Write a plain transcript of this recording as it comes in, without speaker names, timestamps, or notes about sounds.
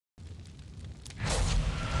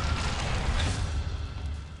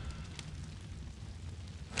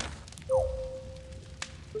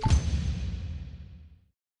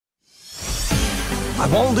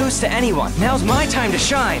won't lose to anyone. Now's my time to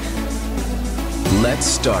shine. Let's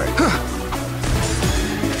start.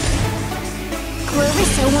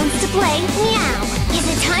 Clarissa wants to play. Meow. Is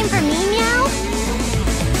it time for me, Meow?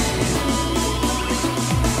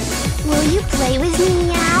 Will you play with me,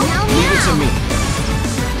 Meow? Meow, meow. Leave it to me.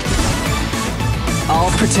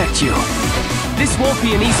 I'll protect you. This won't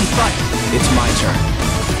be an easy fight. It's my turn.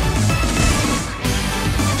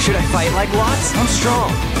 Should I fight like lots? I'm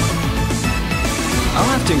strong. I'll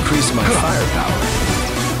have to increase my firepower.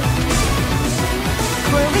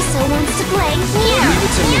 Clarissa wants to play. Meow. Leave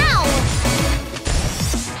it to me. Meow.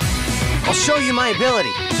 I'll show you my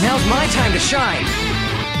ability. Now's my time to shine.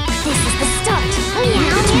 This is the start.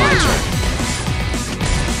 Meow, It's meow. my turn.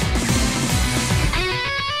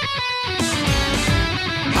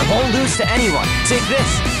 I won't lose to anyone. Take this.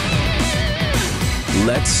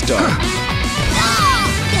 Let's start.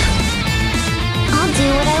 I'll do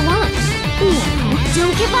what I want. Meow.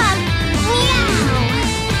 Don't give up. Meow.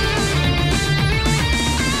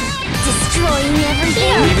 Destroying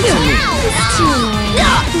everything. Leave it to me. It's too annoying.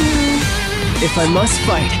 If I must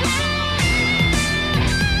fight.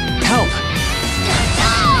 Help.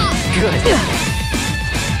 Good.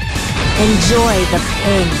 Enjoy the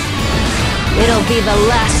pain. It'll be the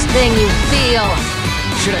last thing you feel.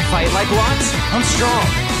 Should I fight like lots? I'm strong.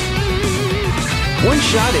 One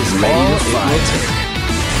shot is Ready all to it fight. will take.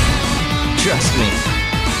 Trust me.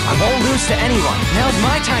 I won't lose to anyone. Now's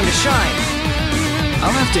my time to shine.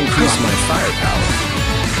 I'll have to increase my firepower.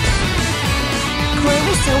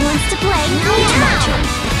 Clarissa wants to play. It's my turn.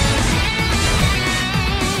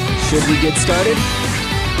 Should we get started?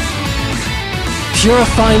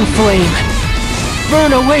 Purifying flame.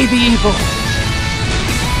 Burn away the evil.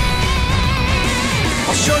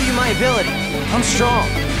 I'll show you my ability. I'm strong.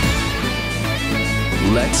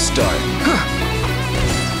 Let's start.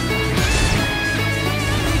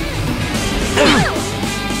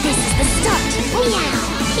 This is the start. Meow.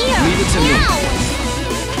 Here. Leave it to me. Meow.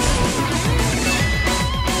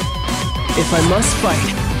 If I must fight.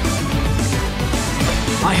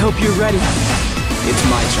 I hope you're ready. It's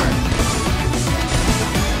my turn.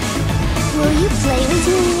 Will you play with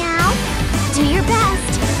me, Meow? Do your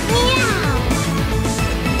best. Meow.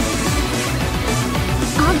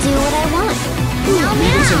 I'll do what I want. Meow,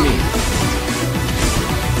 Leave it to meow. me.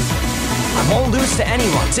 I won't lose to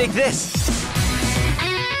anyone. Take this.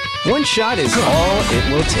 One shot is all it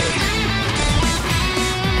will take.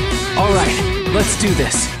 All right, let's do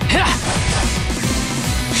this. Ha!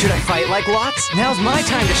 Should I fight like lots? Now's my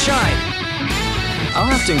time to shine. I'll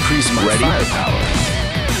have to increase my firepower.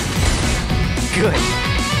 Good.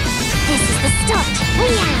 This is the start.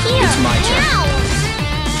 Meow. Here. It's my turn. Meow.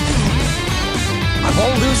 I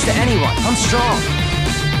won't lose to anyone. I'm strong.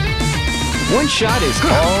 One shot is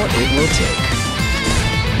all it will take.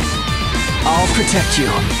 I'll protect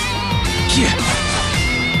you. Yeah.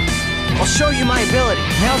 I'll show you my ability.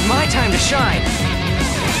 Now's my time to shine.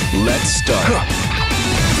 Let's start.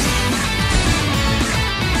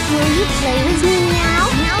 Will you play with me, Meow?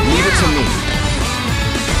 Meow, Leave it to meow. me.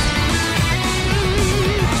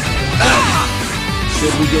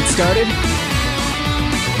 Should we get started?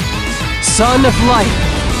 Son of light.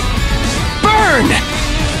 Burn!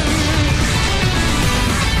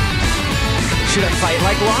 Should I fight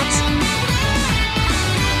like lots?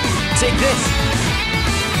 Take this.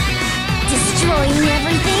 Destroying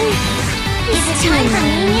everything? Is it time for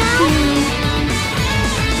me, Meow?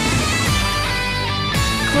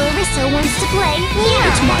 Clarissa wants to play. Meow.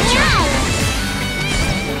 It's my turn. Meow.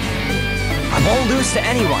 I won't lose to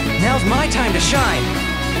anyone. Now's my time to shine.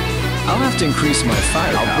 I'll have to increase my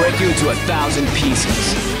firepower. I'll break you into 1,000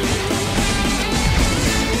 pieces.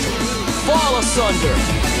 Fall asunder!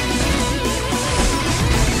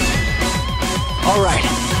 All right,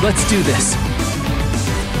 let's do this.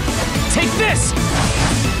 Take this!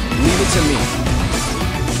 Leave it to me.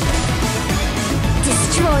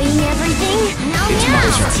 Destroying everything? Meow, It's meow. my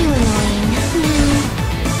turn. Too annoying.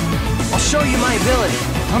 I'll show you my ability.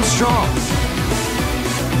 I'm strong.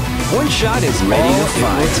 One shot is Ready all to it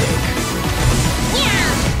fight. will take.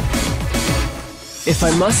 Meow. If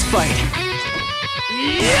I must fight.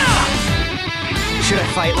 Yeah! Should I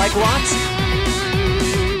fight like lots?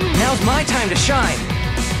 Now's my time to shine.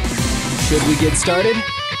 Should we get started?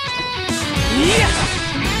 Yeah!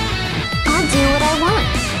 I'll do what I want.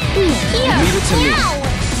 Here. Leave it to me. Meow.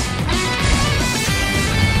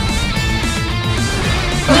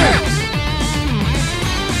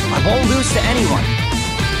 I won't lose to anyone.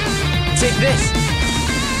 Take this.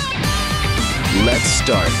 Let's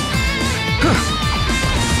start.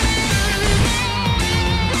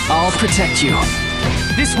 I'll protect you.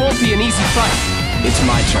 This won't be an easy fight. It's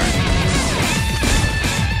my turn.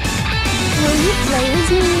 Will you play with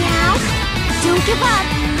me, meow? Don't give up.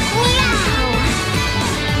 Meow!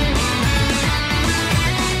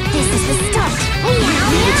 This is the start. Meow,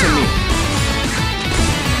 Leave it to meow! me.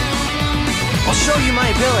 I'll show you my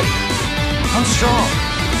ability. I'm strong.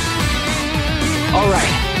 All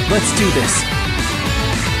right, let's do this.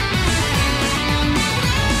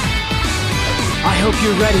 I hope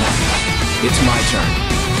you're ready. It's my turn.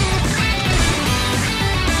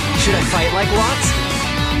 Should I fight like Watts?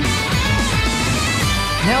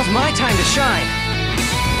 Now's my time to shine.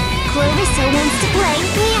 Clover so wants to play.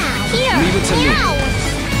 Meow! Here! Leave it to me. meow!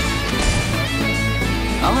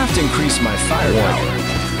 I'll have to increase my firepower.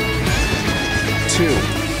 2.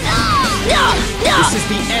 This is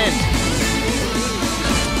the end.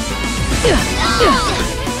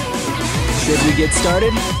 Should we get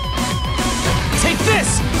started? Take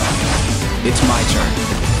this! It's my turn.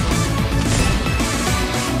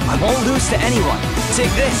 I won't lose to anyone.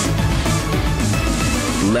 Take this.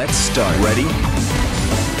 Let's start. Ready?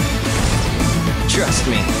 Trust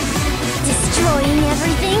me. Destroying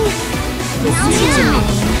everything? Meow, Leave it to meow!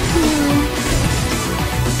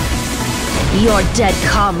 Your dead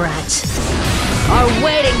comrades are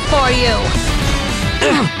waiting for you!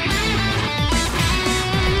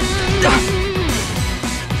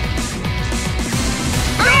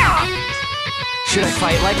 Should I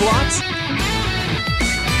fight like Watts?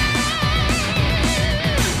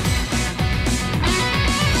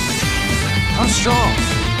 I'm strong.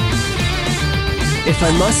 If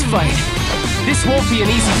I must fight, This won't be an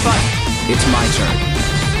easy fight. it's my turn.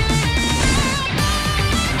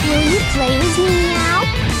 Will you play with me, meow?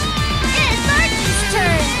 It's Archie's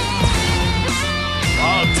turn!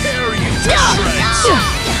 I'll tear you to shreds!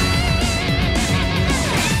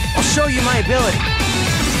 I'll show you my ability.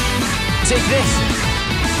 Take this.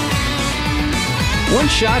 One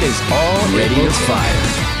shot is all ready to fire.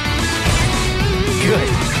 Good.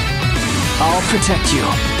 I'll protect you.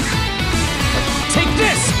 Take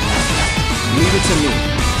this! Leave it to me.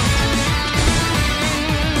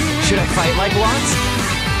 Should I fight like Watts?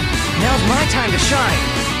 Now's my time to shine.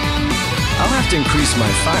 I'll have to increase my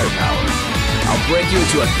firepower. I'll break you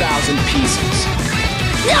into 1,000 pieces.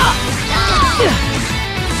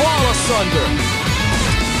 Fall asunder!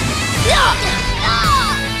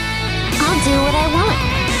 I'll do what I want.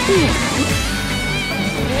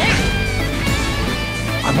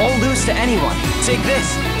 I won't lose to anyone. Take this.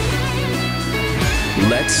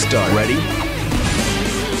 Let's start. Ready?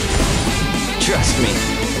 Trust me.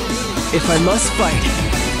 If I must fight,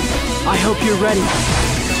 I hope you're ready.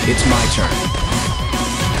 It's my turn.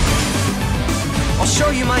 I'll show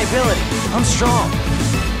you my ability. I'm strong.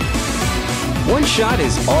 One shot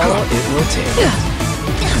is all it will take.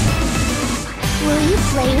 Will you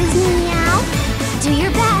play with me, meow? Do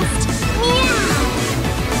your best. Meow!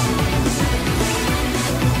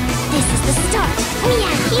 This is the start.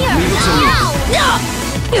 Meow! Here! Leave it to me. Meow!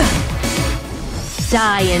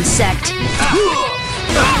 Die, insect!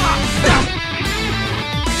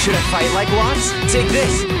 Should I fight like Watts? Take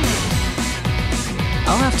this.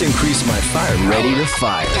 I'll have to increase my fire. Ready to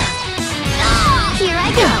fire. Here I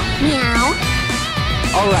go. Meow!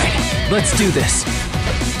 All right, let's do this.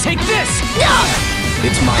 Take this!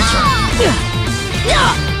 It's my turn.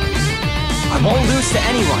 I won't lose to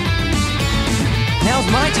anyone. Now's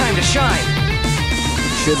my time to shine.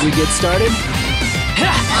 Should we get started?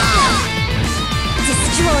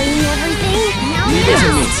 Destroying everything? Leave it to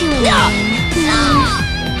me. Too lame.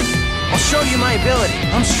 I'll show you my ability.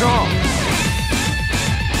 I'm strong.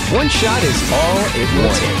 One shot is all it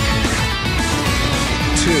will take.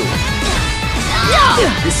 2.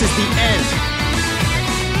 This is the end.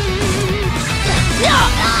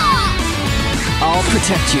 I'll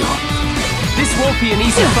protect you. This won't be an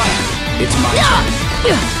easy fight. It's my turn.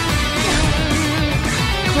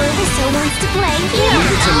 Clover so wants to play. Here!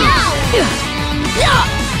 Leave it to me.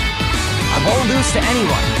 I won't lose to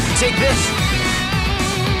anyone. Take this.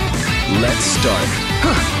 Let's start.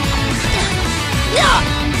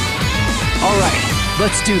 All right,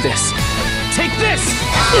 let's do this. Take this!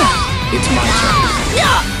 It's my turn.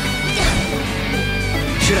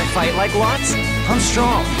 Should I fight like Watts? I'm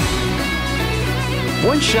strong.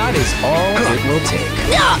 One shot is all it will take.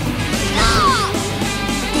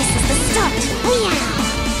 This is the start. Meow!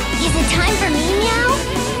 Is it time for me, meow?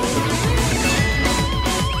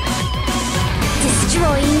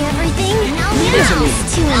 Destroying everything? Leave it to me.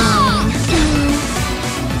 It's too lame.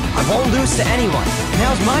 I won't lose to anyone.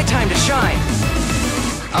 Now's my time to shine.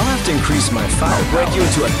 I'll have to increase my fire. I'll break you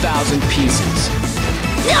into 1,000 pieces.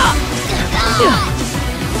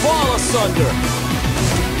 Fall asunder!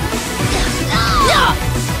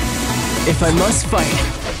 If I must fight,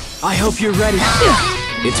 I hope you're ready.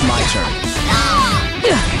 It's my turn.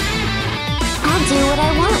 I'll do what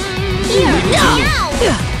I want. Leave it to me.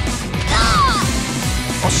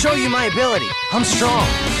 I'll show you my ability. I'm strong.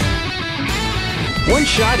 One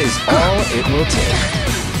shot is all it will take.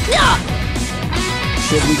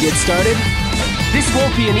 Should we get started? This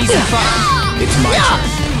won't be an easy fight. It's my turn.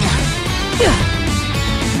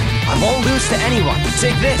 I won't lose to anyone.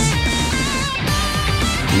 Take this.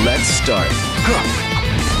 Let's start.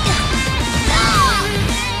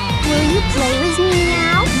 Will you play with me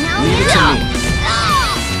now? Leave it to me.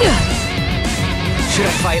 Should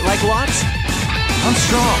I fight like Watts? I'm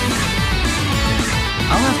strong.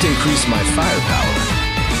 I'll have to increase my firepower.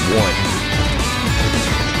 1,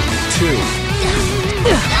 2.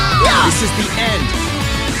 This is the end.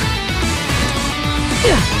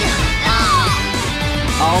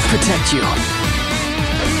 I'll protect you.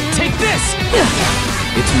 Take this!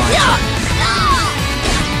 It's my turn.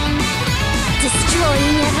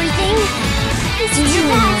 Destroying everything? Do your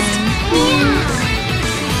best. Yeah.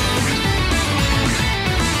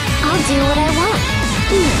 I'll do what I want.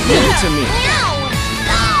 Leave it to me.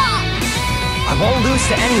 I won't lose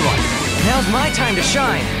to anyone. Now's my time to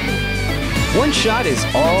shine. One shot is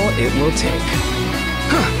all it will take.